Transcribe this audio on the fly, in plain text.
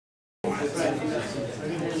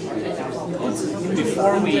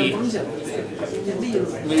before we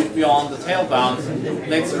move beyond the tail bounds,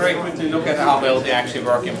 let's very quickly look at how well they actually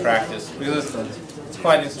work in practice, because it's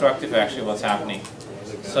quite instructive actually what's happening.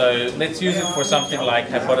 So let's use it for something like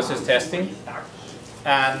hypothesis testing.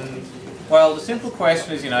 And well, the simple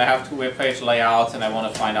question is, I have two web page layouts and I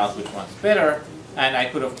want to find out which one's better. And I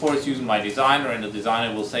could of course use my designer, and the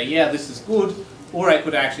designer will say, yeah, this is good. Or I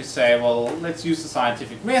could actually say, well, let's use the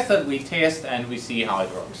scientific method, we test and we see how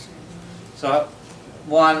it works. So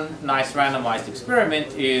one nice randomized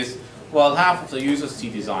experiment is, well, half of the users see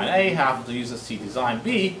design A, half of the users see design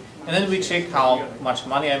B, and then we check how much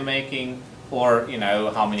money I'm making, or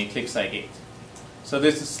how many clicks I get. So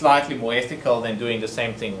this is slightly more ethical than doing the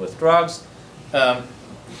same thing with drugs.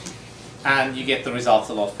 And you get the results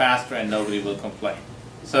a lot faster and nobody will complain.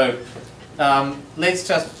 So let's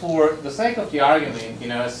just, for the sake of the argument,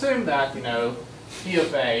 assume that, P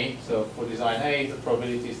of A, so for design A, the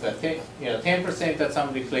probability is that 10% that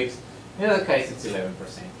somebody clicks. In the other case, it's 11%.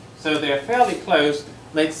 So they're fairly close.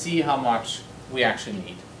 Let's see how much we actually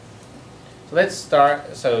need. So let's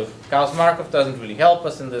start. So Gauss-Markov doesn't really help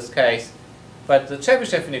us in this case, but the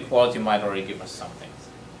Chebyshev inequality might already give us something.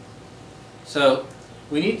 So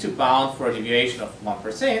we need to bound for a deviation of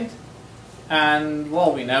 1%, and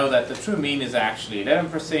well, we know that the true mean is actually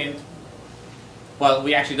 11%. Well,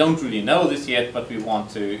 we actually don't really know this yet, but we want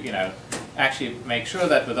to, actually make sure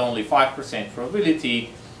that with only 5%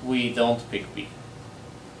 probability, we don't pick B.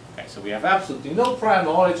 Okay, so we have absolutely no prior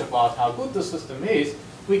knowledge about how good the system is.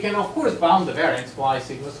 We can, of course, bound the variance by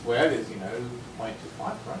sigma squared is, 0.25,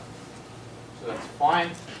 right? So that's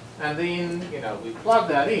fine. And then, we plug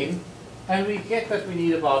that in, and we get that we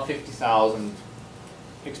need about 50,000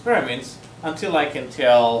 experiments until I can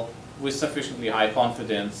tell with sufficiently high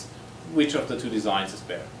confidence which of the two designs is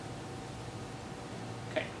better.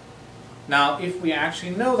 Okay. Now, if we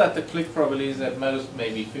actually know that the click probability is at most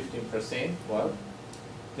maybe 15%, well,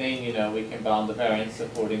 then we can bound the variance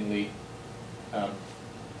accordingly.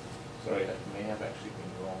 Sorry, that may have actually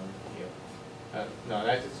been wrong here. No,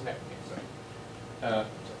 that is not. Sorry.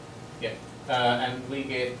 And we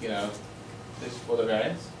get this for the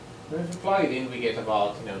variance. And if we plug it in, we get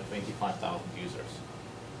about 25,000 users.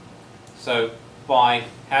 So by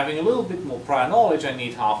having a little bit more prior knowledge, I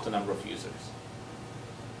need half the number of users.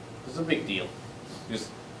 This is a big deal, because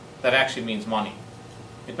that actually means money.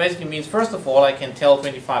 It basically means, first of all, I can tell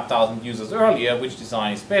 25,000 users earlier which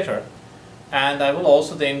design is better, and I will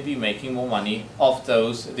also then be making more money off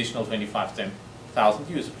those additional 25,000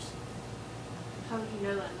 users. How would you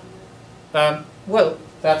know that number? Well,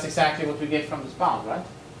 that's exactly what we get from this bound, right?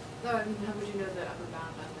 No, I mean, how would you know the upper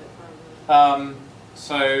bound and the probability?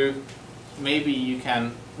 So maybe you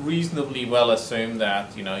can reasonably well assume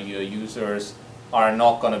that your users are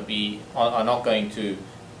not going to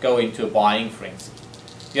go into a buying frenzy.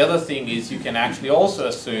 The other thing is you can actually also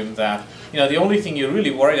assume that the only thing you're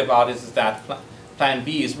really worried about is that plan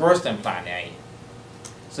B is worse than plan A.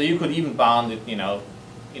 So you could even bound it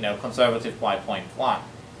conservative by 0.1.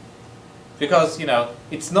 Because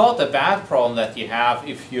it's not a bad problem that you have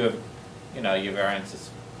if your variance is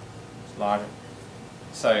larger.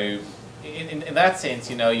 So in that sense,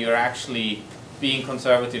 you're actually being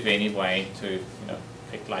conservative anyway to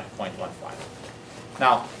pick like 0.15.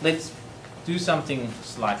 Now let's do something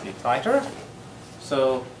slightly tighter.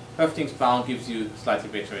 So Hoeffding's bound gives you slightly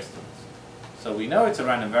better estimates. So we know it's a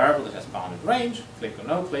random variable that has bounded range, click or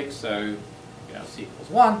no click. So C equals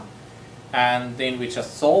 1, and then we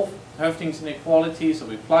just solve Hoeffding's inequality, so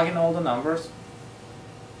we plug in all the numbers,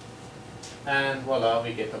 and voila,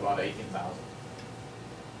 we get about 18,000.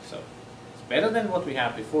 So it's better than what we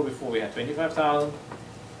had before. Before we had 25,000.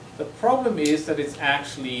 The problem is that it's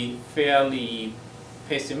actually fairly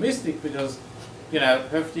pessimistic, because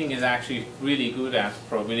Hoeffding is actually really good at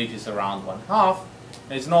probabilities around 1/2,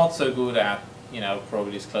 and it's not so good at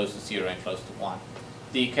probabilities close to 0 and close to 1.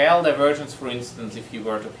 The KL divergence, for instance, if you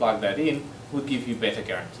were to plug that in, would give you better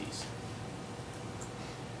guarantees.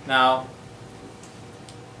 Now,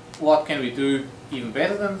 what can we do even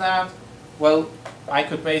better than that? Well, I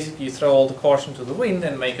could basically throw all the caution to the wind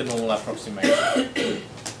and make a normal approximation.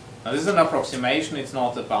 Now, this is an approximation, it's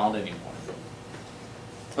not a bound anymore.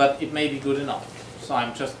 But it may be good enough. So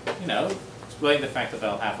I'm just, explaining the fact that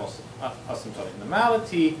I'll have asymptotic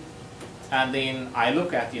normality, and then I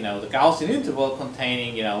look at, the Gaussian interval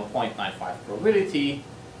containing, 0.95 probability,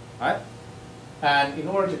 right? And in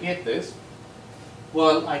order to get this,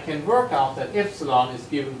 well, I can work out that epsilon is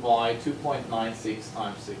given by 2.96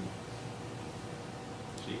 times sigma.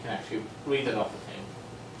 So you can actually read it off the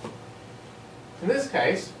table. In this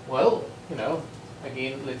case, well,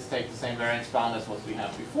 again, let's take the same variance bound as what we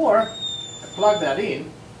had before. I plug that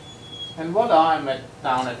in, and voila, I'm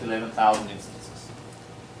down at 11,000 instances.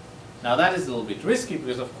 Now that is a little bit risky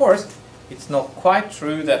because, of course, it's not quite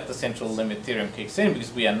true that the central limit theorem kicks in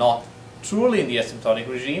because we are not truly in the asymptotic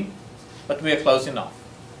regime, but we are close enough.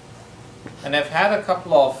 And I've had a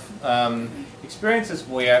couple of experiences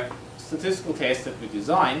where statistical tests that we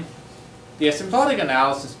designed, the asymptotic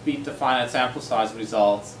analysis beat the finite sample size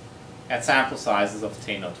results at sample sizes of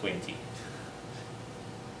 10 or 20.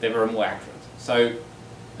 They were more accurate. So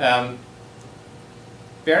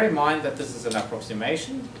bear in mind that this is an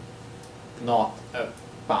approximation, not a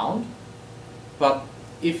bound. But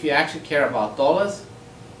if you actually care about dollars,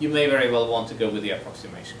 you may very well want to go with the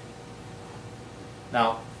approximation.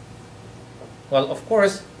 Now, well, of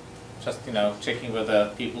course, just checking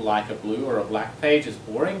whether people like a blue or a black page is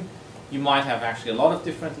boring. You might have actually a lot of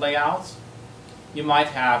different layouts. You might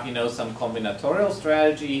have some combinatorial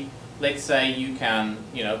strategy. Let's say you can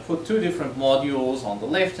put 2 different modules on the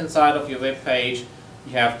left-hand side of your web page.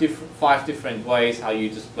 You have 5 different ways how you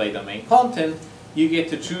display the main content. You get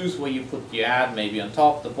to choose where you put your ad, maybe on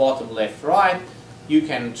top, the bottom, left, right. You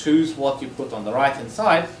can choose what you put on the right-hand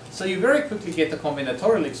side. So you very quickly get the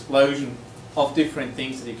combinatorial explosion of different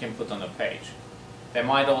things that you can put on a page. They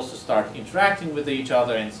might also start interacting with each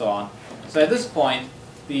other and so on. So at this point,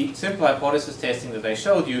 the simple hypothesis testing that I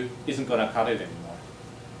showed you isn't going to cut it anymore.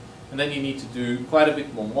 And then you need to do quite a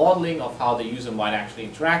bit more modeling of how the user might actually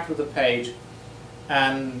interact with the page.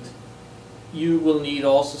 And you will need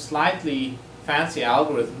also slightly fancy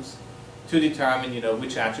algorithms to determine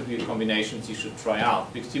which attribute combinations you should try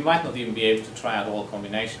out, because you might not even be able to try out all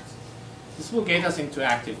combinations. This will get us into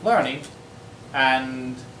active learning,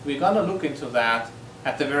 and we're going to look into that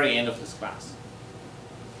at the very end of this class.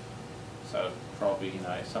 So probably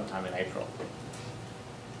sometime in April.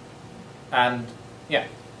 And yeah,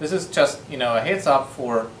 this is just a heads up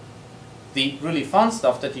for the really fun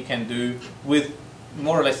stuff that you can do with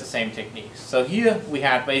more or less the same techniques. So here we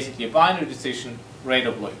had basically a binary decision, red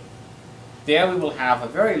or blue. There we will have a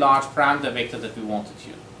very large parameter vector that we want to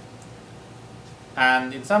tune.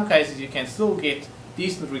 And in some cases you can still get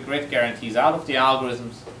decent regret guarantees out of the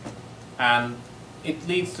algorithms, and it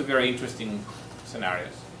leads to very interesting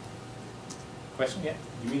scenarios. Question? Yeah?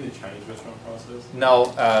 You mean the Chinese restaurant process? No,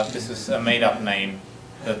 this is a made-up name,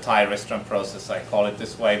 the Thai restaurant process. I call it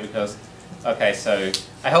this way because, okay, so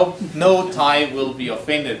I hope no Thai will be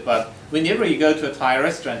offended, but whenever you go to a Thai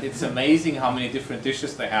restaurant, it's amazing how many different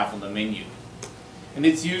dishes they have on the menu. And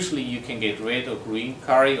it's usually you can get red or green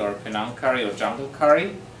curry or Penang curry or jungle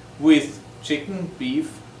curry with chicken,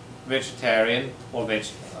 beef, vegetarian or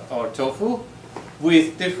tofu,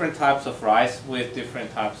 with different types of rice, with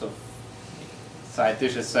different types of side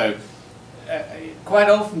dishes. So quite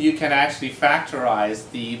often you can actually factorize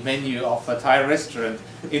the menu of a Thai restaurant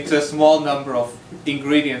into a small number of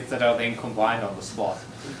ingredients that are then combined on the spot.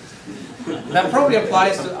 That probably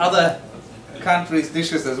applies to other countries'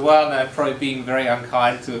 dishes as well, and I'm probably being very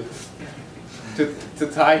unkind to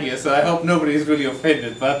Thai here, so I hope nobody is really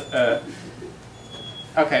offended. But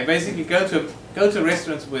okay, basically go to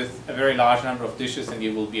restaurants with a very large number of dishes and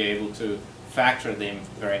you will be able to factor them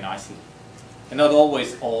very nicely. And not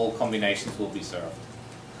always all combinations will be served.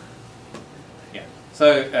 Yeah.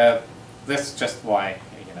 So that's just why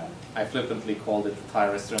I flippantly called it the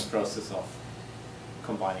Thai restaurant process of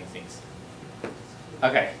combining things.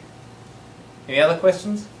 Okay. Any other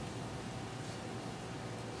questions?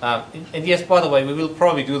 And yes, by the way, we will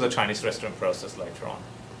probably do the Chinese restaurant process later on,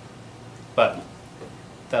 but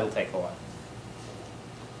that'll take a while.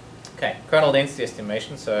 Okay, kernel density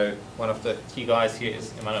estimation. So one of the key guys here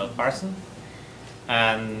is Emmanuel Parson.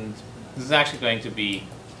 And this is actually going to be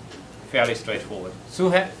fairly straightforward. So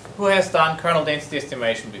who has done kernel density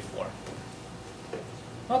estimation before?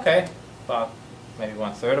 Okay, about maybe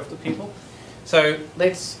 1/3 of the people. So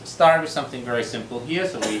let's start with something very simple here.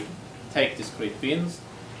 So we take discrete bins.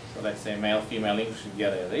 So let's say male, female, English,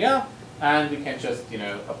 yada, yada, yada. And we can just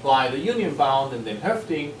apply the union bound and then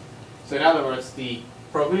hefting. So in other words, the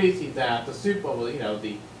probability that the super,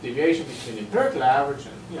 the deviation between empirical average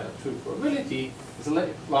and true probability is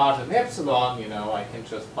larger than epsilon. I can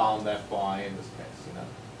just bound that by, in this case,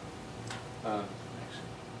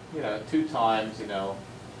 2 times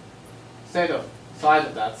set of size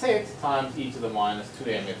of that set times e to the minus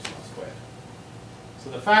 2m epsilon squared. So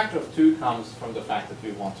the factor of 2 comes from the fact that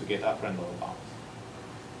we want to get upper and lower bounds.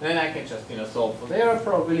 Then I can just solve for the error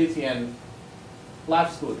probability, and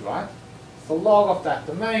life's good, right? The log of that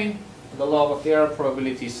domain and the log of the error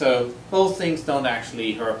probability, so both things don't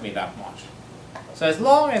actually hurt me that much. So as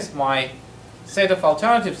long as my set of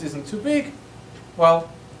alternatives isn't too big, well,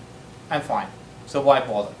 I'm fine. So why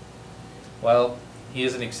bother? Well,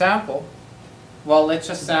 here's an example. Well, let's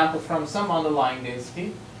just sample from some underlying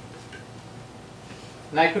density.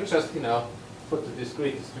 And I could just, put the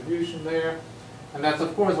discrete distribution there. And that's,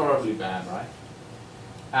 of course, horribly bad, right?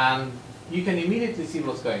 And you can immediately see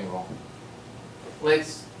what's going wrong.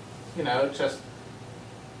 Let's, just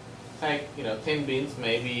take, 10 bins,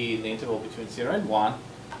 maybe in the interval between 0 and 1.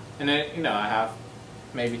 And then, I have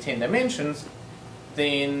maybe 10 dimensions.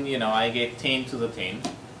 Then, I get 10 to the 10.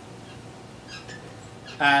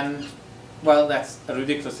 And, well, that's a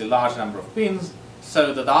ridiculously large number of bins.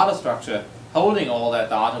 So the data structure holding all that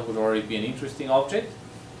data would already be an interesting object.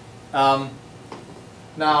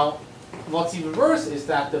 Now, what's even worse is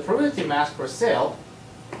that the probability mass per cell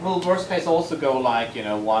will, worst case, also go like,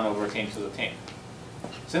 1 over 10 to the 10.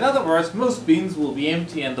 So in other words, most bins will be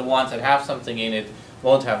empty, and the ones that have something in it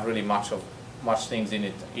won't have really much things in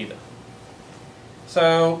it either.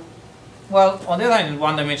 So, well, on the other hand, in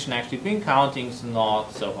one dimension, actually, bin counting is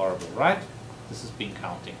not so horrible, right? This is bin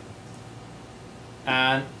counting.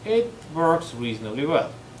 And it works reasonably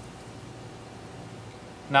well.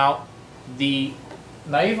 Now, the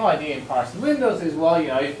naive idea in Parsing Windows is, well,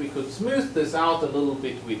 if we could smooth this out a little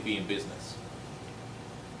bit, we'd be in business.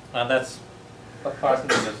 And that's what Parsing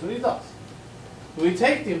Windows really does. We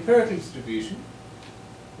take the empirical distribution,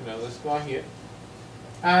 this guy here,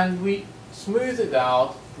 and we smooth it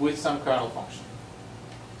out with some kernel function.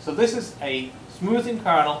 So this is a smoothing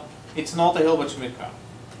kernel. It's not a Hilbert-Schmidt kernel.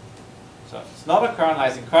 So it's not a kernel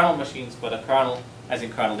as in kernel machines, but a kernel as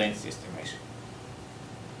in kernel density estimation.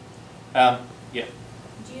 Yeah.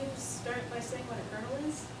 Do you start by saying what a kernel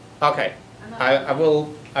is? Okay.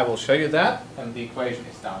 I will show you that, and the equation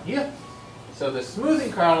is down here. So the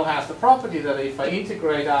smoothing kernel has the property that if I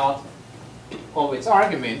integrate out of its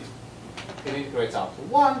argument, it integrates out to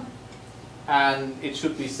 1, and it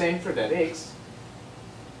should be centered at x,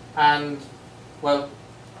 and, well,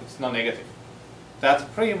 it's non-negative. That's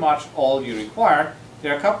pretty much all you require.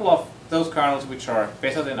 There are a couple of those kernels which are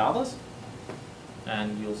better than others,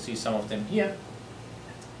 and you'll see some of them here.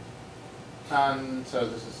 And so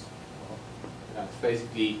this is, that's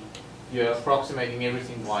basically, you're approximating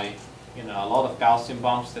everything by, a lot of Gaussian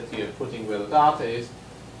bumps that you're putting where the data is.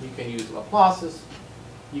 You can use Laplaces.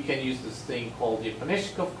 You can use this thing called the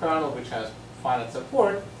Epanyshnikov kernel, which has finite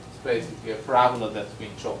support. It's basically a parabola that's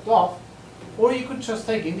been chopped off. Or you could just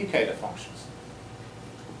take indicator functions.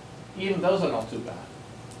 Even those are not too bad.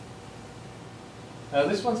 Now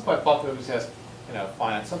this one's quite popular because it has,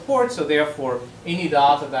 finite support. So therefore, any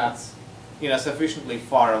data that's, sufficiently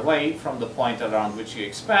far away from the point around which you're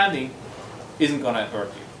expanding isn't going to hurt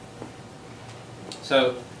you.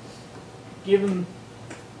 So, given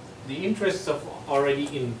the interests of already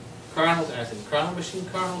in kernels as in kernel machine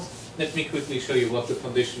kernels, let me quickly show you what the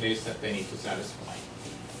condition is that they need to satisfy.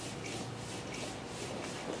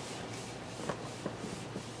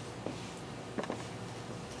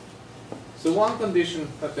 So one condition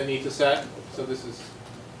that they need to set, so this is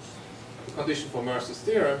the condition for Mercer's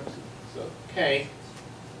theorem, so K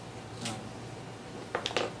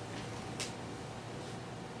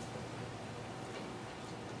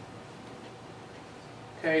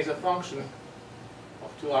is a function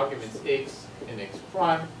of two arguments x and x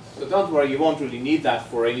prime. So don't worry, you won't really need that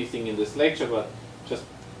for anything in this lecture, but just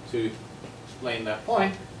to explain that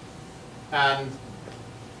point. And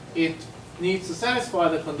it needs to satisfy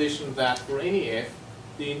the condition that for any f,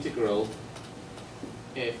 the integral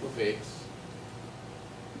f of x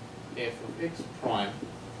prime,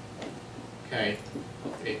 k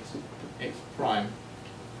of x prime,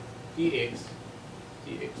 dx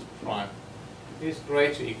prime is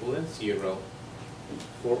greater or equal than 0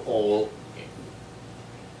 for all f.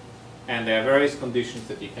 And there are various conditions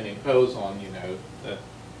that you can impose on, the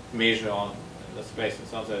measure on the space and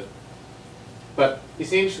so on. So, but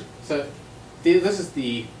essentially, so this is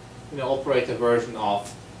the operator version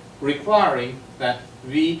of requiring that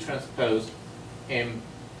v transpose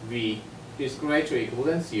mv is greater or equal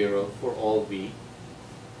than 0 for all v,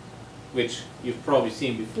 which you've probably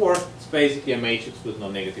seen before. It's basically a matrix with no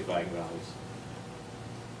negative eigenvalues.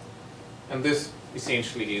 And this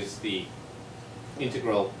essentially is the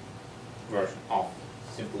integral version of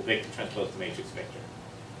simple vector transpose the matrix vector.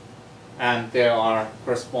 And there are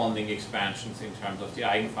corresponding expansions in terms of the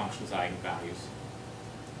eigenfunctions, eigenvalues.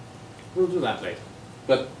 We'll do that later.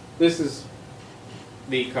 But this is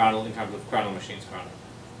the kernel in terms of kernel machines kernel.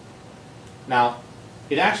 Now,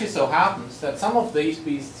 it actually so happens that some of these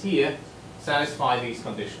beasts here satisfy these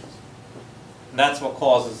conditions. And that's what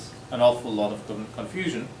causes an awful lot of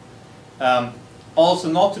confusion.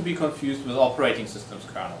 Also not to be confused with operating systems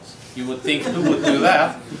kernels. You would think, who would do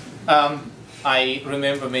that? I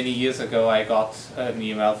remember many years ago I got an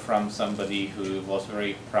email from somebody who was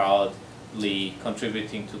very proudly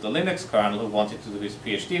contributing to the Linux kernel, who wanted to do his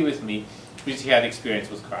PhD with me, because he had experience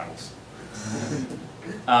with kernels.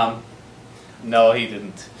 No, he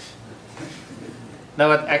didn't. No,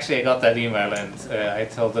 but actually I got that email, and I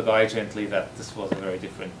told the guy gently that this was a very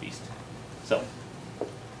different beast. So,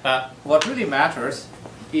 what really matters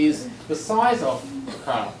is the size of the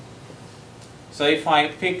kernel. So if I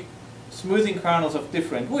pick smoothing kernels of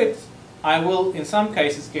different widths, I will in some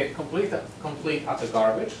cases get complete utter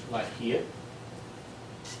garbage, like here.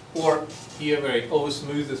 Or here where it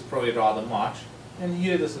oversmooths is probably rather much. And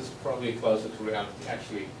here this is probably closer to reality.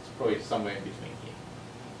 Actually, it's probably somewhere in between here.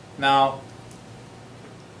 Now,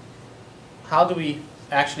 how do we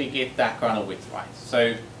actually get that kernel width right?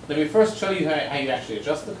 So let me first show you how you actually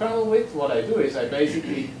adjust the kernel width. What I do is I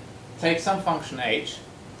basically take some function h,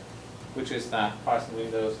 which is that Python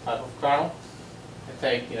Windows type of kernel. I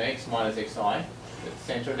take x minus xi, it's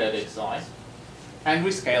centered at xi, and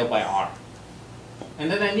we scale by r.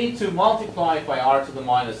 And then I need to multiply it by r to the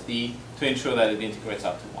minus d to ensure that it integrates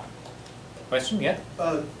up to 1. Question? Yeah?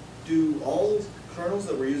 Do all kernels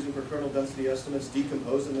that we're using for kernel density estimates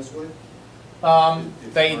decompose in this way?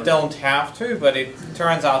 They don't have to, but it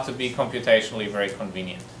turns out to be computationally very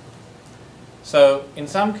convenient. So in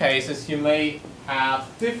some cases you may have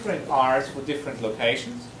different R's for different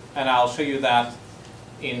locations, and I'll show you that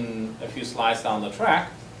in a few slides down the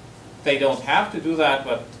track. They don't have to do that,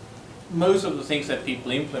 but most of the things that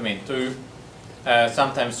people implement do,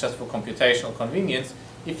 sometimes just for computational convenience.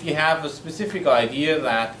 If you have a specific idea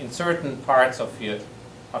that in certain parts of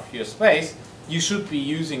your space you should be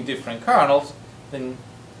using different kernels, then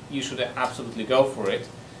you should absolutely go for it.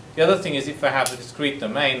 The other thing is, if I have a discrete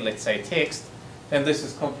domain, let's say text, then this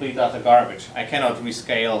is complete utter garbage. I cannot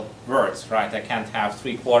rescale words, right? I can't have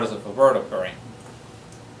 3/4 of a word occurring.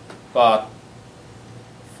 But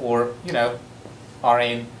for,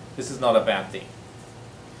 Rn, this is not a bad thing.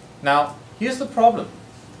 Now, here's the problem.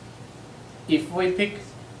 If we pick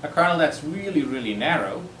a kernel that's really, really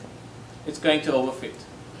narrow, it's going to overfit.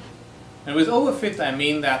 And with overfit, I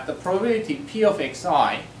mean that the probability p of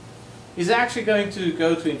xi is actually going to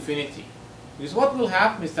go to infinity. Because what will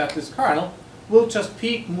happen is that this kernel will just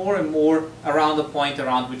peak more and more around the point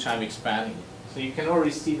around which I'm expanding it. So you can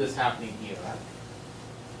already see this happening here, right?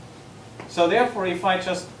 So therefore, if I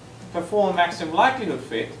just perform a maximum likelihood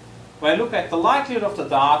fit, when I look at the likelihood of the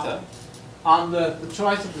data under the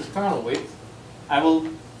choice of this kernel width, I will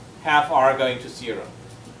have R going to 0.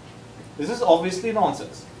 This is obviously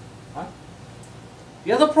nonsense. Right?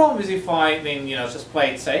 The other problem is if I then just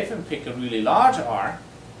play it safe and pick a really large R,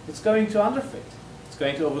 it's going to underfit. It's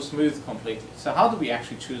going to oversmooth completely. So how do we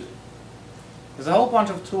actually choose it? There's a whole bunch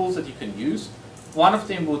of tools that you can use. One of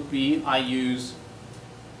them would be I use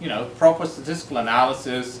proper statistical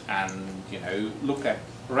analysis and look at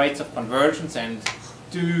rates of convergence and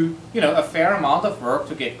do a fair amount of work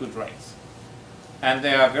to get good rates. And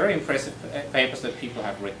there are very impressive papers that people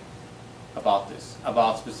have written about this,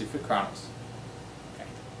 about specific kernels. Okay.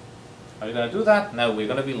 Are we going to do that? No, we're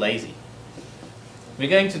going to be lazy. We're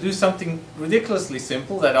going to do something ridiculously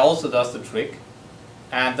simple that also does the trick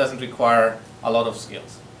and doesn't require a lot of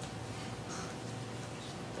skills.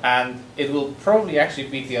 And it will probably actually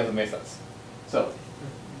beat the other methods. So,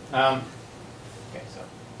 okay, so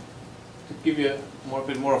to give you a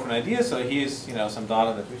bit more of an idea, so here's some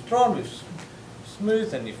data that we've drawn, we've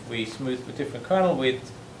smoothed, and if we smooth with different kernel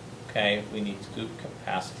width, okay, we need to do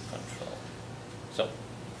capacity control. So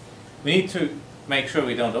we need to make sure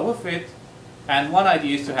we don't overfit, and one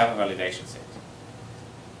idea is to have a validation set.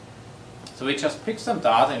 So we just pick some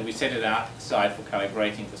data and we set it aside for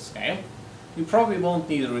calibrating the scale. We probably won't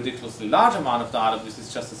need a ridiculously large amount of data because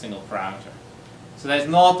it's just a single parameter. So there's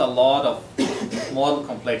not a lot of model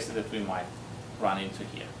complexity that we might run into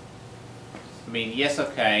here. I mean, yes,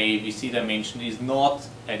 okay, VC dimension is not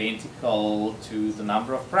identical to the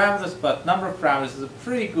number of parameters, but number of parameters is a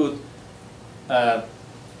pretty good, back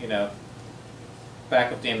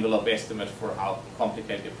of the envelope estimate for how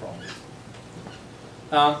complicated your problem is.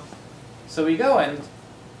 So we go and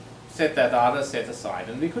set that data set aside,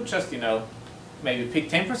 and we could just, maybe pick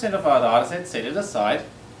 10% of our data set, set it aside.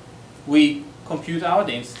 We compute our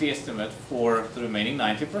density estimate for the remaining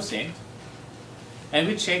 90%, and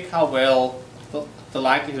we check how well the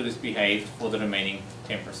likelihood is behaved for the remaining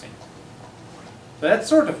 10%. But that's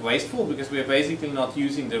sort of wasteful because we are basically not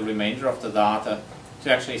using the remainder of the data to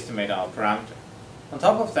actually estimate our parameter. On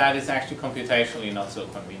top of that, it's actually computationally not so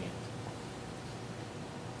convenient.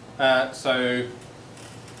 So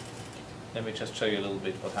let me just show you a little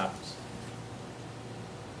bit what happens.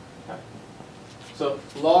 Okay. So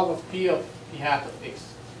log of p hat of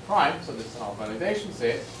x prime, so this is our validation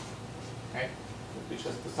set, okay, which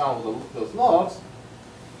is the sum of those logs.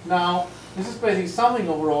 Now, this is basically summing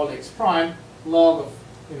over all x prime, log of,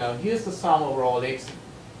 here's the sum over all x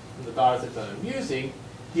in the data set that I'm using,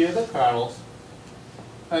 here are the kernels,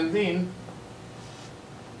 and then,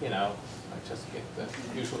 I just get the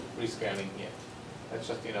usual rescaling here. That's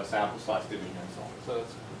just, sample size division and so on. So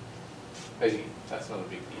that's basically, that's not a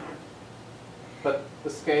big deal. But the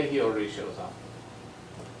scale here already shows up.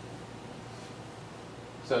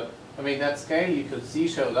 So, that scale you could see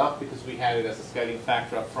showed up because we had it as a scaling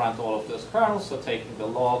factor up front, all of those kernels. So taking the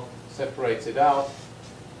log separates it out.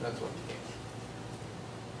 That's what you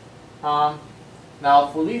get. Now,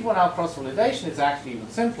 for leave one out cross validation, it's actually even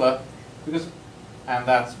simpler because,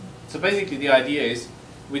 so basically the idea is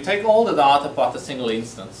we take all the data but a single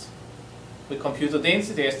instance. We compute the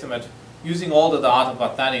density estimate using all the data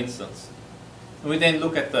but that instance. And we then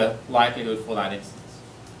look at the likelihood for that instance.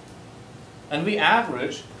 And we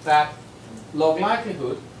average that log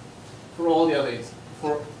likelihood for all the other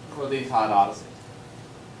for the entire data set.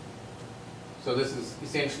 So this is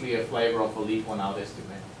essentially a flavor of a leave one out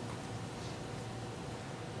estimate.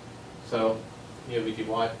 So here we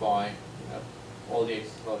divide by all the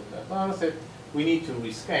x's in that data set. We need to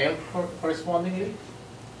rescale correspondingly.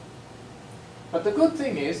 But the good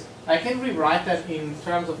thing is I can rewrite that in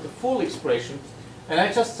terms of the full expression, and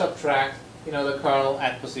I just subtract the kernel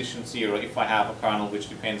at position 0 if I have a kernel which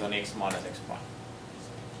depends on x minus x prime.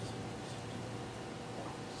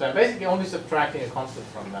 So I'm basically only subtracting a constant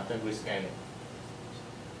from that and rescaling.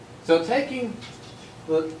 So taking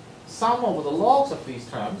the sum over the logs of these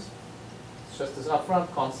terms, it's just this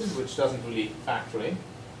upfront constant which doesn't really factor in.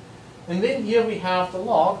 And then here we have the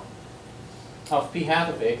log of p hat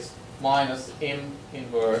of x minus m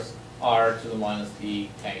inverse r to the minus d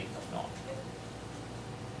k of naught.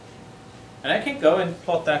 And I can go and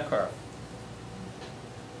plot that curve.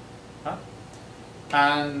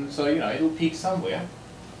 And so, it'll peak somewhere.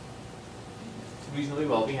 It's reasonably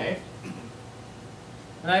well behaved.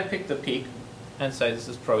 And I pick the peak and say this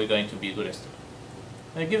is probably going to be a good estimate.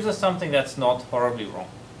 And it gives us something that's not horribly wrong.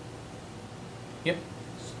 Yep?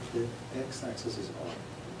 The x-axis is r.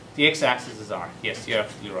 The x-axis is r. Yes, you're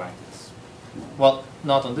absolutely right. Well,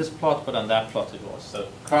 not on this plot, but on that plot it was. So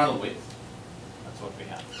kernel width, that's what we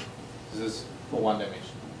have. This is for one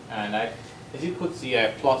dimension. And as you could see, I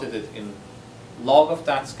plotted it in log of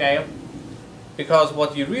that scale, because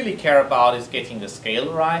what you really care about is getting the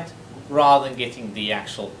scale right, rather than getting the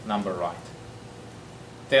actual number right.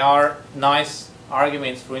 There are nice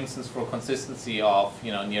arguments, for instance, for consistency of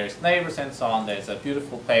nearest neighbors and so on. There's a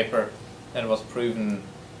beautiful paper that was proven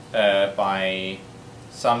by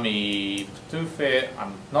Sami Ptufe.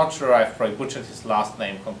 I'm not sure, I've probably butchered his last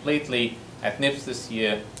name completely, at NIPS this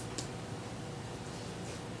year.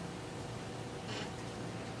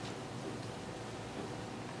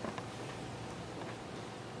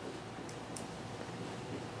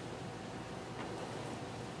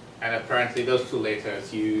 And apparently those two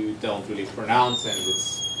letters you don't really pronounce, and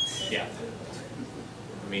it's, yeah.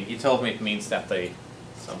 He told me it means that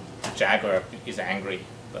some jaguar is angry,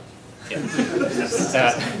 but yeah.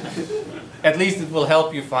 At least it will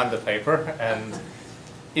help you find the paper, and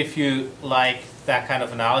if you like that kind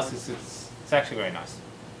of analysis, it's actually very nice.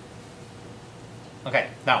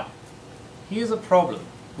 Okay, now, here's a problem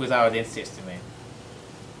with our density estimate.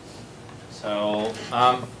 So,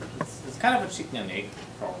 it's kind of a chicken and egg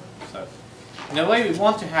problem. So, in a way, we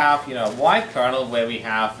want to have a wide kernel where we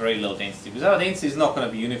have very low density, because our density is not going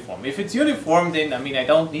to be uniform. If it's uniform, then I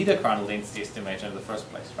don't need a kernel density estimator in the first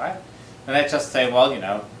place, right? And I just say, well,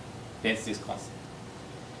 density is constant.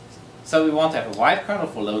 So we want to have a wide kernel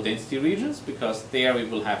for low density regions, because there we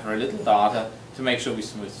will have very little data to make sure we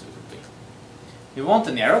smooth suitably. We want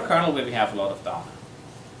a narrow kernel where we have a lot of data.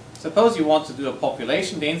 Suppose you want to do a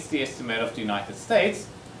population density estimate of the United States,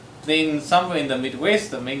 then somewhere in the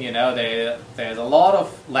Midwest, there's a lot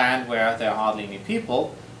of land where there are hardly any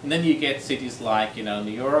people, and then you get cities like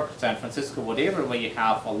New York, San Francisco, whatever, where you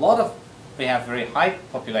have they have very high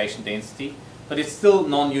population density, but it's still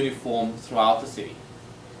non-uniform throughout the city.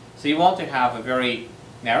 So you want to have a very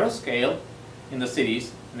narrow scale in the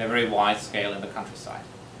cities and a very wide scale in the countryside.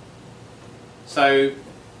 So,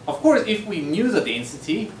 of course, if we knew the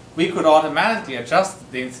density, we could automatically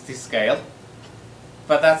adjust the density scale.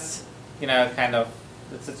 But that's, it's a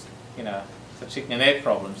chicken and egg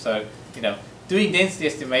problem. So, doing density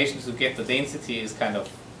estimations to get the density is kind of,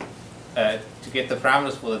 to get the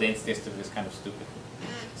parameters for the density estimate is kind of stupid.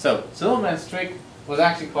 So Zimmermann's trick was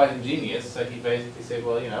actually quite ingenious. So he basically said,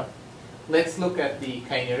 well, let's look at the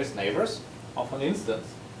k-nearest neighbors of an instance,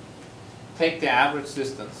 take the average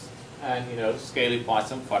distance, and scale it by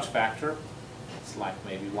some fudge factor. It's like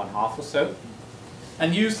maybe 1/2 or so,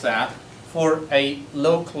 and use that for a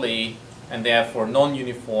locally and therefore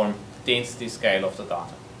non-uniform density scale of the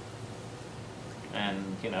data.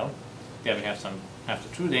 And there we have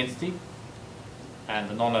the true density, and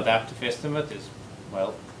the non-adaptive estimate is,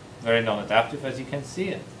 well, very non-adaptive, as you can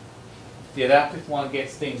see. And the adaptive one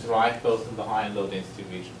gets things right both in the high and low density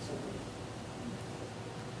regions.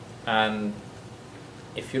 And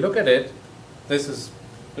if you look at it, this is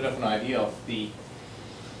a bit of an idea of the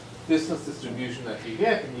distance distribution that you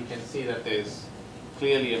get, and you can see that there's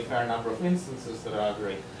clearly a fair number of instances that are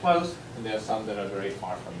very close, and there are some that are very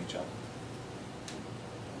far from each other.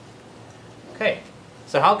 Okay,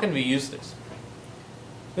 so how can we use this?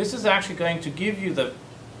 This is actually going to give you the,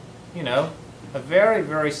 a very,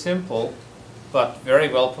 very simple but very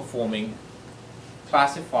well-performing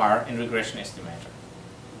classifier in regression estimator.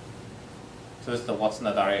 So this is the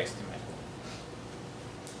Watson-Adaria estimator.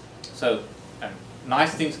 So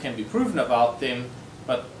nice things can be proven about them,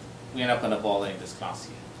 but we're not going to bother in this class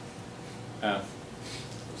here.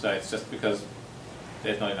 So it's just because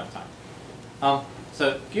there's not enough time.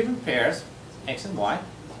 So given pairs x and y,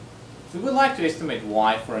 we would like to estimate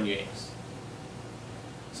y for a new x.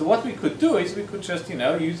 So what we could do is we could just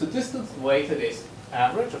use the distance weighted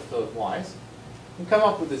average of those y's and come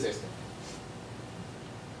up with this estimate.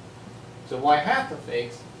 So y hat of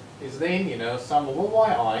x is then sum over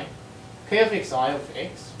yi, k of xi of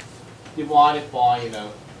x divided by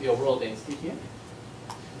the overall density here.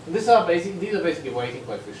 And these are basically weighting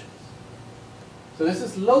coefficients. So this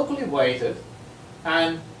is locally weighted,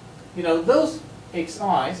 and those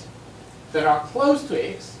xi's that are close to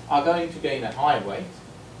x are going to gain a high weight,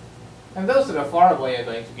 and those that are far away are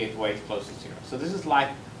going to get weight close to 0. So this is like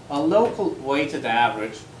a local weighted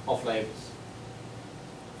average of labels.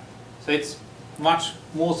 So it's much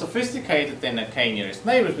more sophisticated than a k-nearest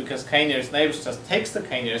neighbors, because k-nearest neighbors just takes the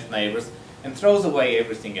k-nearest neighbors and throws away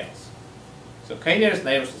everything else. So k-nearest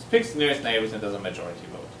neighbors just picks the nearest neighbors and does a majority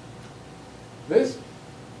vote. This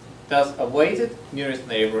does a weighted nearest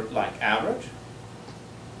neighbor like average,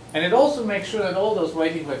 and it also makes sure that all those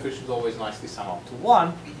weighting coefficients always nicely sum up to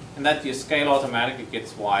 1, and that your scale automatically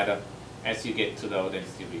gets wider as you get to low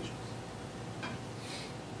density regions.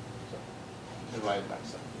 So, I'll write it back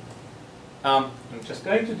so. I'm just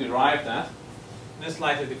going to derive that in a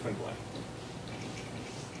slightly different way.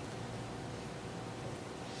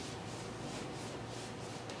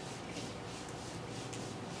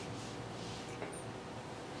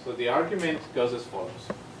 So the argument goes as follows.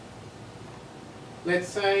 Let's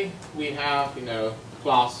say we have,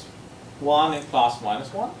 class 1 and class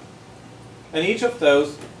 -1, and each of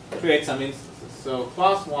those creates some instances. So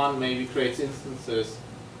class 1 maybe creates instances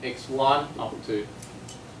x1 up to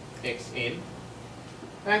xn,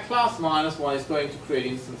 and class -1 is going to create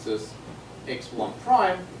instances x1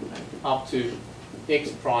 prime up to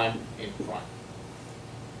x prime n prime.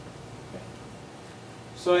 Okay.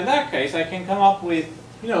 So in that case, I can come up with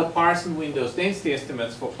Parson windows density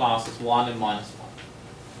estimates for classes 1 and -1.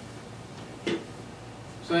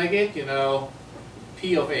 So I get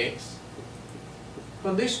p of x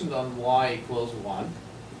conditioned on y equals 1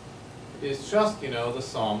 is just the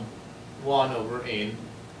sum 1 over n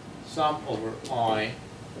sum over I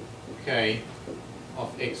k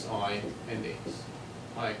of xi and x,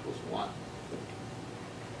 I equals 1.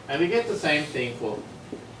 And we get the same thing for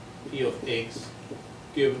p of x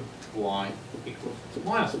given y equals to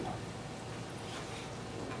 -1.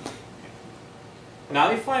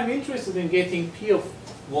 Now if I'm interested in getting p of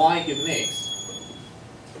y given x,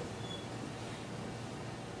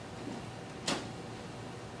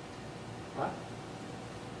 right?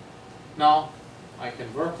 Now I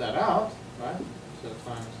can work that out, right?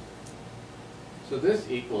 So this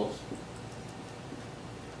equals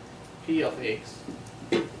p of x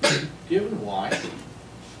given y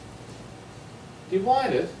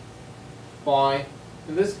divided by,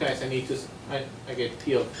 in this case I get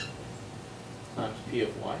p of times p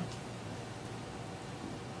of y,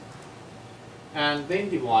 and then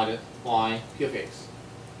divided by p of x.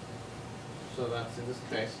 So that's in this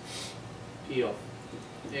case p of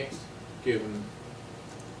x given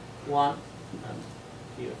 1 and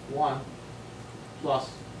p of 1 plus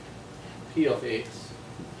p of x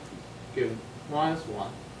given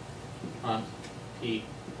 -1 and p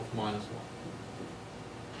of -1.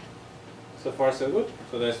 So far so good.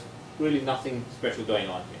 So there's really nothing special going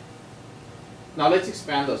on here. Now let's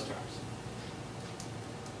expand those terms.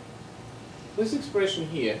 this expression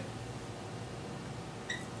here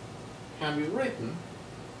can be written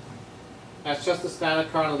as just a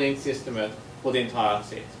standard kernel density estimate for the entire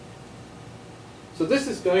set. So this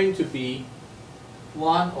is going to be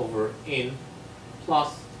 1 over n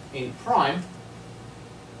plus n prime,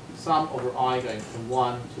 sum over I going from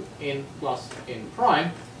 1 to n plus n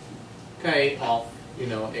prime, k of, you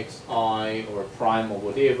know, xi or prime or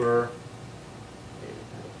whatever, okay,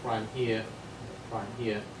 a prime here,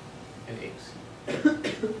 and x.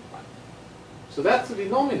 So that's the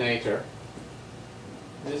denominator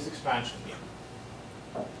in this expansion here.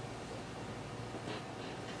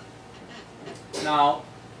 Now,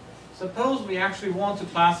 suppose we actually want to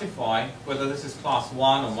classify whether this is class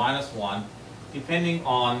 1 or minus 1, depending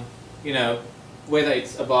on, you know, whether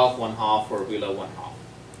it's above 1/2 or below 1/2.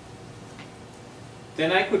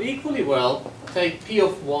 Then I could equally well take p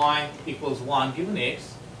of y equals 1 given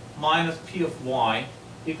x, minus p of y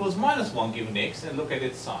equals minus 1 given x, and look at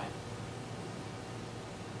its sign.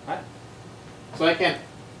 Right? So I can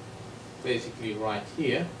basically write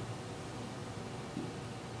here,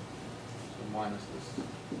 so minus this,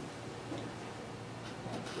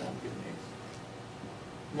 minus 1 given x,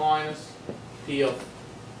 minus p of,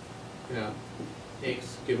 you know,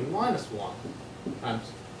 x given minus 1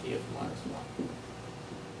 times p of minus 1.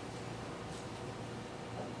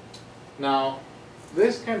 Now,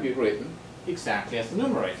 this can be written exactly as the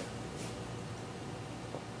numerator.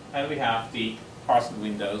 And we have the parcel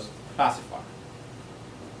windows classifier.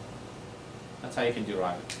 That's how you can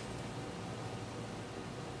derive it.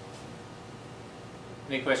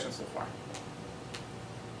 Any questions so far?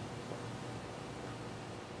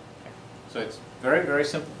 Okay. So it's very, very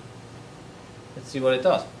simple. Let's see what it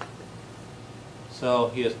does. So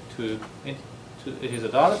here's here's a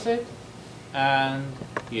data set, and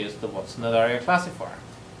here's the Watson-Adaria classifier.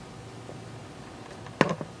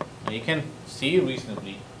 And you can see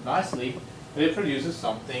reasonably nicely that it produces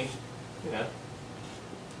something, you know,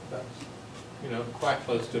 that's, you know, quite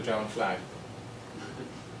close to a German flag.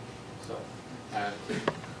 So, and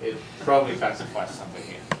it probably classifies something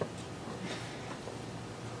here.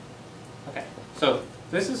 Okay, so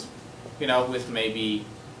this is, you know, with maybe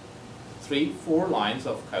 3-4 lines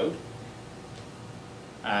of code,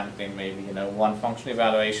 and then maybe, you know, one function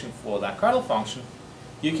evaluation for that kernel function,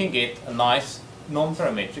 you can get a nice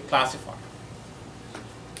non-parametric classifier.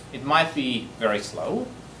 It might be very slow,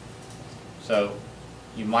 so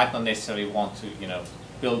you might not necessarily want to, you know,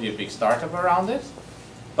 build your big startup around it,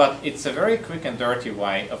 but it's a very quick and dirty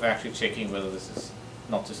way of actually checking whether this is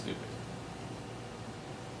not too stupid.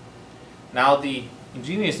 Now, the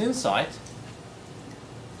ingenious insight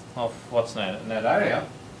of Watson-Adaria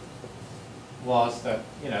was that,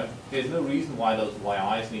 you know, there's no reason why those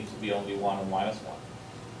yi's need to be only 1 or minus 1.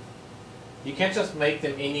 You can just make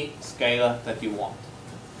them any scalar that you want.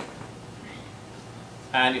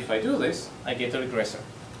 And if I do this, I get a regressor.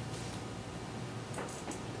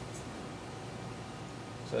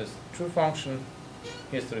 So it's a true function,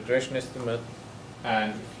 here's the regression estimate,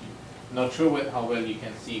 and if you're not sure how well you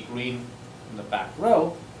can see green in the back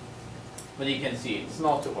row, but you can see it's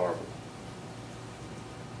not too horrible.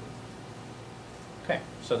 Okay,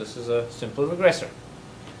 so this is a simple regressor.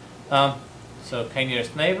 So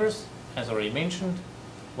k-nearest neighbors, as already mentioned,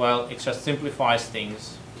 well, it just simplifies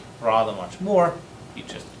things rather much more. You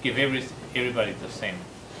just give everybody the same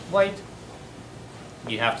weight.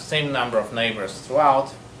 You have the same number of neighbors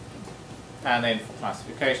throughout. And then for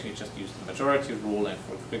classification, you just use the majority rule, and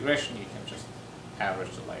for regression, you can just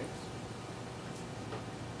average the layers.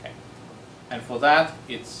 Okay. And for that,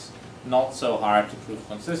 it's not so hard to prove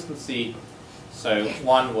consistency. So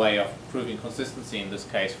one way of proving consistency in this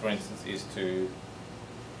case, for instance, is to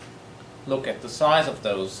look at the size of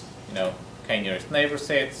those, you know, k-nearest neighbor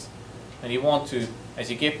sets. And you want to, as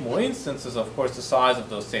you get more instances, of course, the size of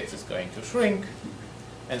those sets is going to shrink.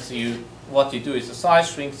 And so what you do is the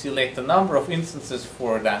size shrinks, you let the number of instances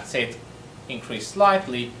for that set increase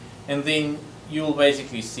slightly, and then you'll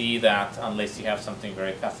basically see that, unless you have something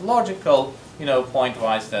very pathological, you know,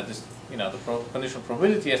 point-wise, that this, you know, the conditional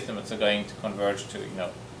probability estimates are going to converge to, you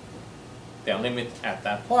know, their limit at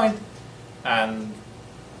that point. And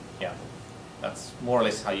yeah, that's more or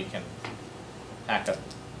less how you can hack a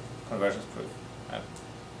convergence proof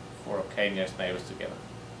for k-nearest neighbors together.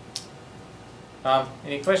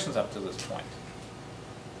 Any questions up to this point?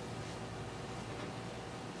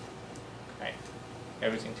 Okay,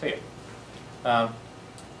 everything clear.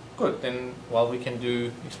 Good, then, well, we can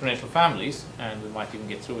do exponential families, and we might even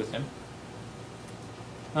get through with them.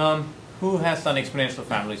 Who has done exponential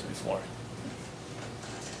families before?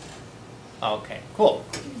 Okay, cool.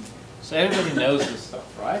 So everybody knows this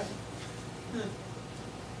stuff, right?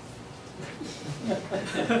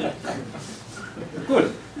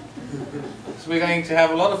 Good. So we're going to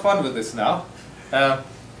have a lot of fun with this now.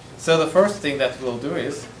 So the first thing that we'll do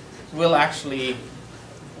is we'll actually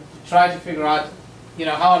try to figure out,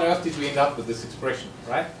 how on earth did we end up with this expression,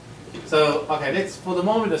 right? So, okay, let's for the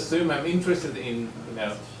moment assume I'm interested in,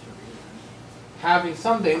 having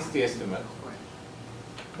some density estimate,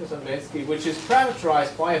 which is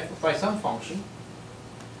parameterized by some function,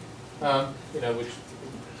 which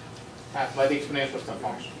by the exponential of some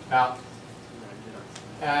function. Now,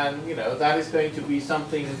 and that is going to be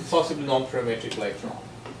something possibly non-parametric later on.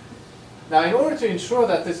 Now, in order to ensure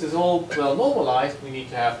that this is all well normalized, we need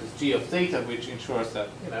to have this g of theta, which ensures that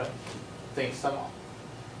things sum up.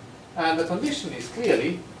 And the condition is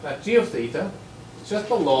clearly that g of theta is just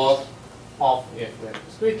the log of, if we have a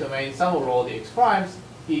discrete domain, sum over all the x primes,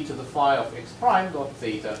 e to the phi of x prime dot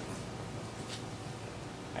theta.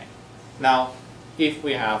 Okay. Now, if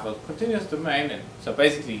we have a continuous domain, and so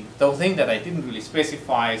basically the thing that I didn't really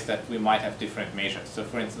specify is that we might have different measures. So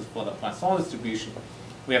for instance, for the Poisson distribution,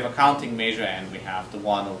 we have a counting measure and we have the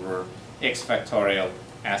 1 over x factorial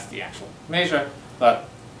as the actual measure, but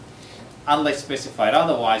unless specified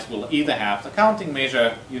otherwise, we'll either have the counting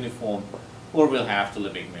measure uniform or we'll have the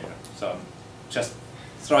living measure. So I'm just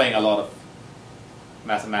throwing a lot of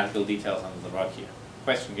mathematical details under the rug here.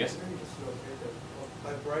 Question, yes?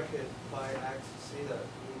 By bracket, by axis theta,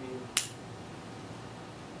 you mean?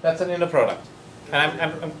 That's an inner product.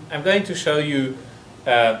 And I'm going to show you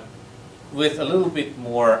with a little bit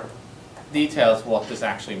more details what this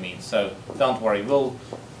actually means. So don't worry, we'll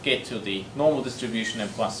get to the normal distribution and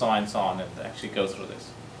Poisson and so on and actually go through this.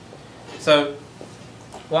 So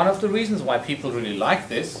one of the reasons why people really like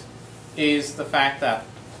this is the fact that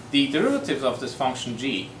the derivatives of this function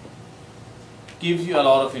g gives you a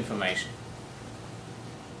lot of information.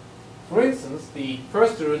 For instance, the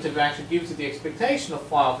first derivative actually gives you the expectation of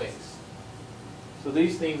phi of x. So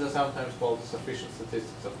these things are sometimes called the sufficient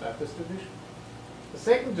statistics of that distribution. The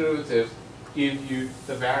second derivative gives you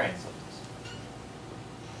the variance of this.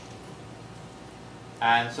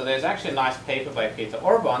 And so there's actually a nice paper by Peter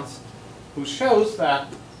Orbans who shows that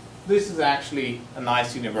this is actually a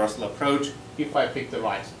nice universal approach if I pick the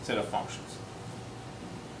right set of functions.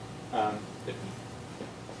 Let me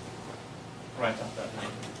write up that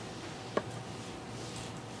name.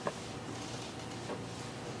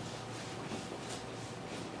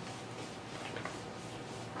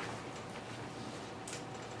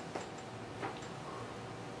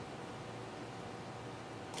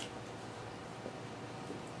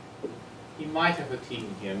 He might have a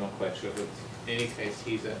team here, I'm not quite sure, but in any case,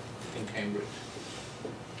 he's in Cambridge.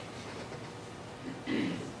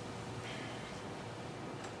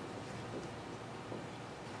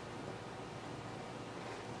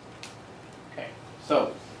 Okay,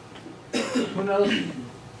 so who knows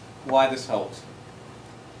why this holds?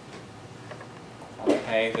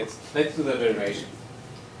 Okay, let's do the derivation.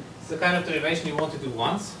 It's the kind of derivation you want to do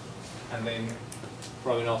once, and then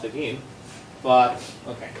probably not again, but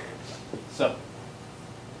okay. So,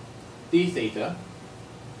 d theta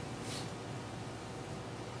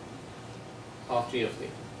of g of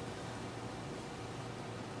theta.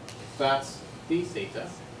 That's d theta,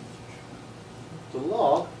 the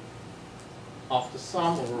log of the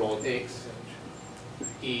sum over all x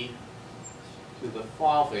e to the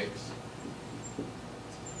phi of x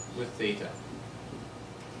with theta.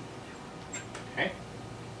 Okay?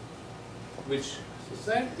 Which is the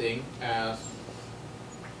same thing as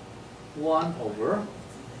 1 over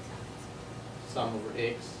sum over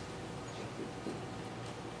x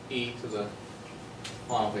e to the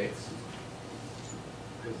phi of x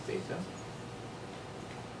with theta.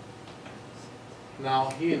 Now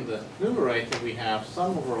here in the numerator we have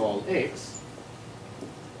sum over all x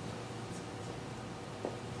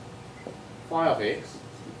phi of x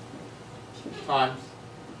times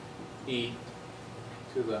e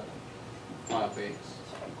to the phi of x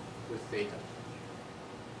with theta.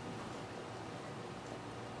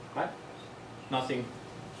 Right? Nothing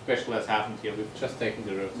special has happened here. We've just taken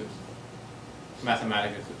derivatives.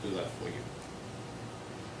 Mathematically could do that for you.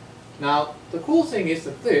 Now, the cool thing is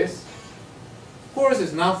that this, of course,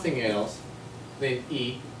 is nothing else than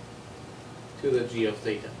e to the g of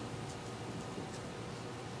theta.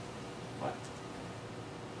 Right?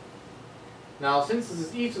 Now, since this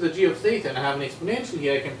is e to the g of theta and I have an exponential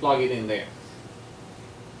here, I can plug it in there.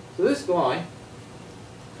 So this guy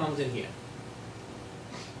comes in here.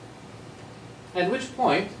 At which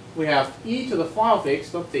point we have e to the phi of x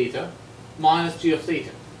dot theta minus g of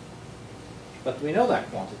theta. But we know that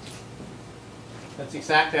quantity. That's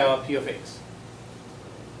exactly our p of x.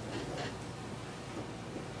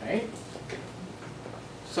 Okay.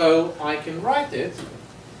 So I can write it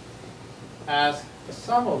as the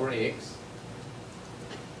sum over x,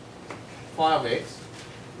 phi of x,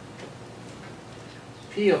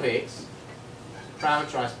 p of x,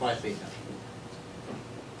 parameterized by theta.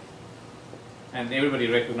 And everybody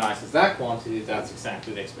recognizes that quantity, that's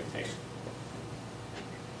exactly the expectation.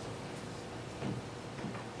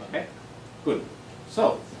 Okay, good.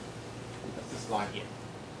 So, that's this line here.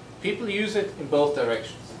 People use it in both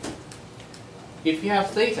directions. If you have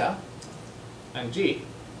theta and g,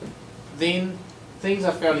 then things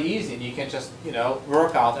are fairly easy and you can just,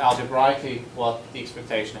 work out algebraically what the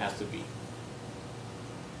expectation has to be.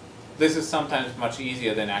 This is sometimes much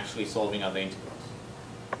easier than actually solving other integrals.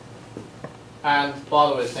 And by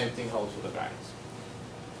the way, the same thing holds for the brackets.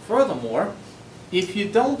 Furthermore, if you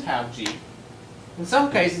don't have g, in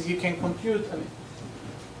some cases you can compute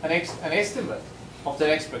an estimate of that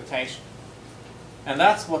expectation. And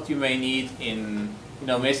that's what you may need in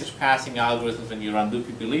message passing algorithms when you run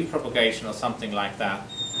loopy belief propagation or something like that,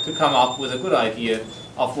 to come up with a good idea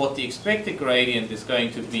of what the expected gradient is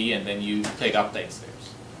going to be, and then you take update steps.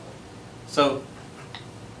 So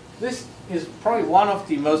this is probably one of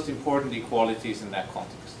the most important equalities in that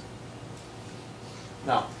context.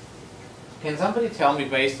 Now, can somebody tell me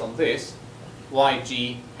based on this why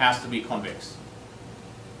G has to be convex?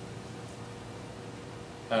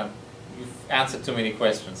 You've answered too many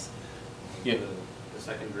questions. Yeah. The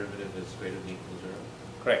second derivative is greater than or equal to 0.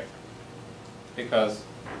 Correct. Because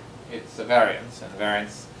it's a variance, and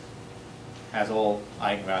variance has all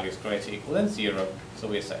eigenvalues greater or equal than 0, so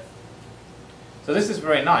we're safe. So this is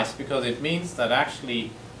very nice because it means that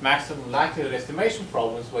actually maximum likelihood estimation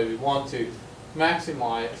problems where we want to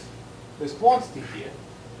maximize this quantity here.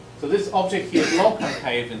 So this object here is log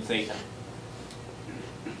concave in theta.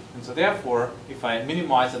 And so therefore, if I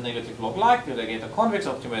minimize the negative log likelihood, I get a convex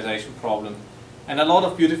optimization problem. And a lot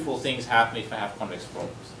of beautiful things happen if I have convex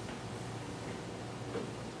problems.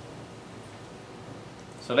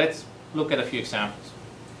 So let's look at a few examples.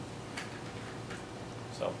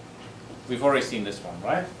 So we've already seen this one,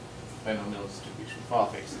 right? Binomial distribution, phi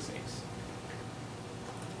of x is x.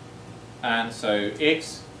 And so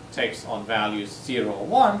x takes on values 0 or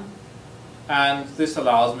 1. And this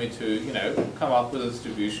allows me to, come up with a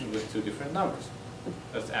distribution with two different numbers.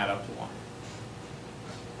 Let's add up to 1.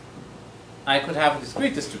 I could have a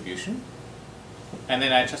discrete distribution, and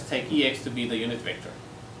then I just take Ex to be the unit vector.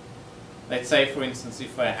 Let's say, for instance,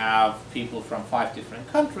 if I have people from 5 different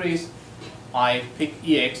countries, I pick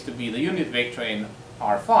Ex to be the unit vector in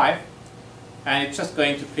R5, and it's just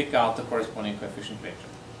going to pick out the corresponding coefficient vector.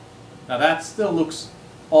 Now that still looks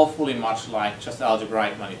awfully much like just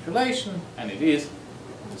algebraic manipulation, and it is.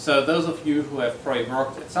 So those of you who have probably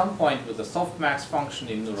worked at some point with the softmax function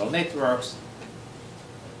in neural networks,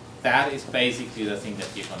 that is basically the thing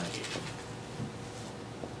that you're going to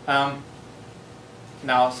get.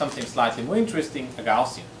 Now something slightly more interesting, a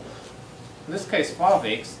Gaussian. In this case, phi of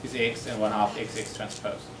x is x and 1/2 xx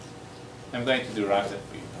transpose. I'm going to derive that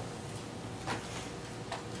for you.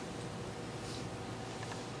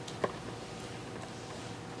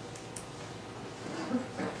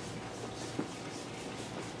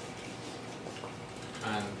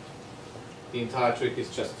 And the entire trick is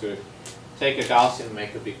just to take a Gaussian and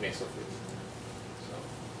make a big mess of it. So,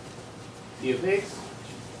 d of x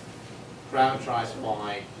parameterized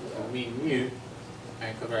by mean mu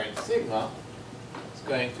and covariance sigma is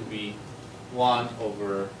going to be 1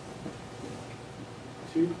 over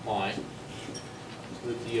 2 pi to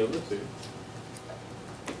the d over 2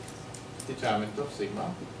 determinant of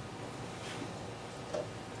sigma.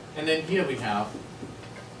 And then here we have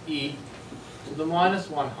e to the minus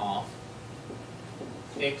 1/2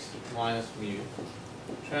 x minus mu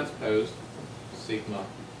transpose sigma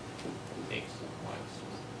x minus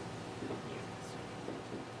mu.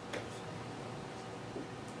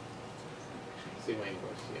 Sigma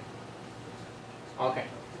inverse here. Okay.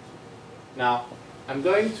 Now I'm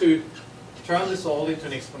going to turn this all into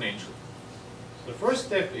an exponential. So the first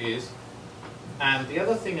step is, and the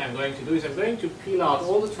other thing I'm going to do is I'm going to peel out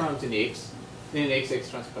all the terms in x in an xx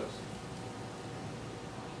transpose.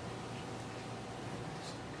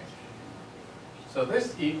 So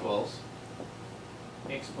this equals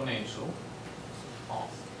exponential of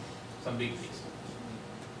some big piece.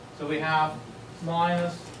 So we have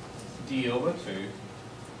minus d over 2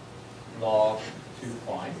 log 2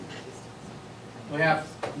 pi. We have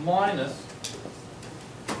minus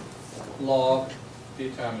log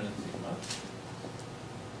determinant sigma.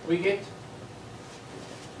 We get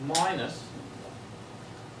minus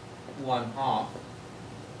 1/2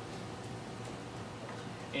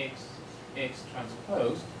 x x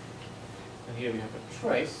transposed, and here we have a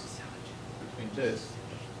trace between this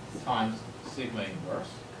times sigma inverse.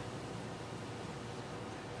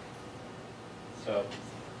 So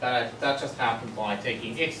that just happened by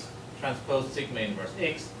taking x transpose sigma inverse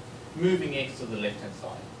x, moving x to the left hand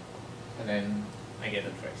side, and then I get a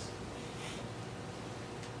trace.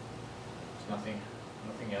 There's nothing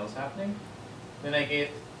else happening. Then I get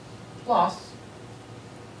plus,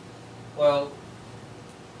 well,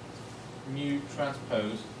 mu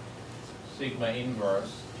transpose sigma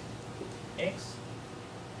inverse x,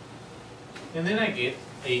 and then I get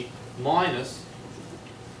a minus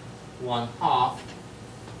 1/2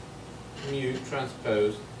 mu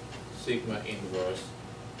transpose sigma inverse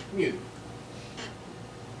mu.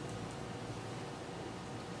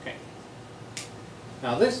 Okay.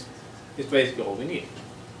 Now this is basically all we need.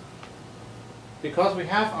 Because we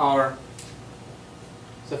have our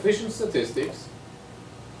sufficient statistics,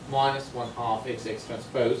 minus 1/2 xx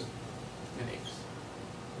transpose and x.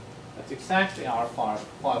 That's exactly our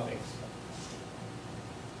 5x.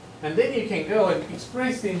 And then you can go and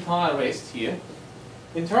express the entire rest here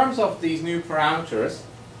in terms of these new parameters,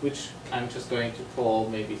 which I'm just going to call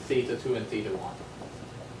maybe θ2 and θ1.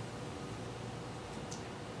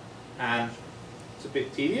 And it's a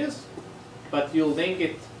bit tedious, but you'll then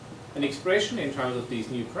get an expression in terms of these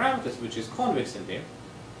new parameters, which is convex in them.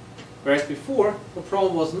 Whereas before, the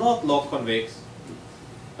problem was not log convex,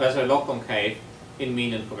 log concave in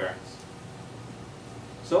mean and covariance.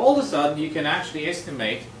 So all of a sudden, you can actually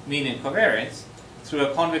estimate mean and covariance through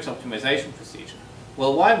a convex optimization procedure.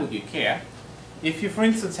 Well, why would you care? If you, for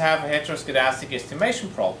instance, have a heteroscedastic estimation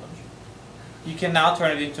problem, you can now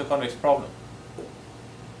turn it into a convex problem.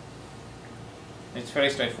 It's very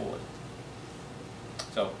straightforward.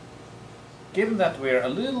 So, given that we're a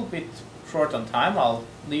little bit short on time, I'll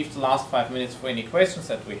leave the last 5 minutes for any questions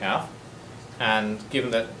that we have. And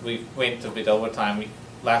given that we went a bit over time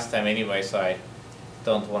last time anyway, so I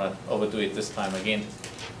don't want to overdo it this time again.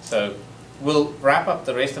 So we'll wrap up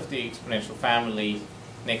the rest of the exponential family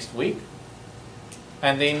next week,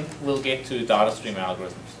 and then we'll get to data stream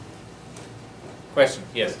algorithms. Question?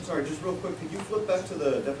 Yes? Sorry, just real quick, could you flip back to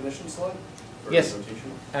the definition slide? For Yes,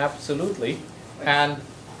 notation? absolutely. And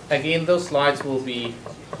again, those slides will be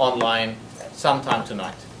online sometime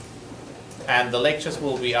tonight. And the lectures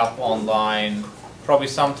will be up online probably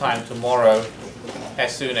sometime tomorrow,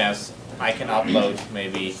 as soon as I can upload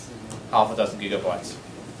maybe half a dozen gigabytes.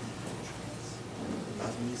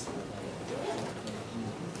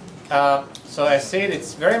 So as said,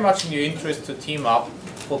 it's very much in your interest to team up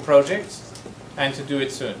for projects and to do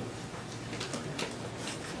it soon.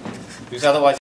 Because otherwise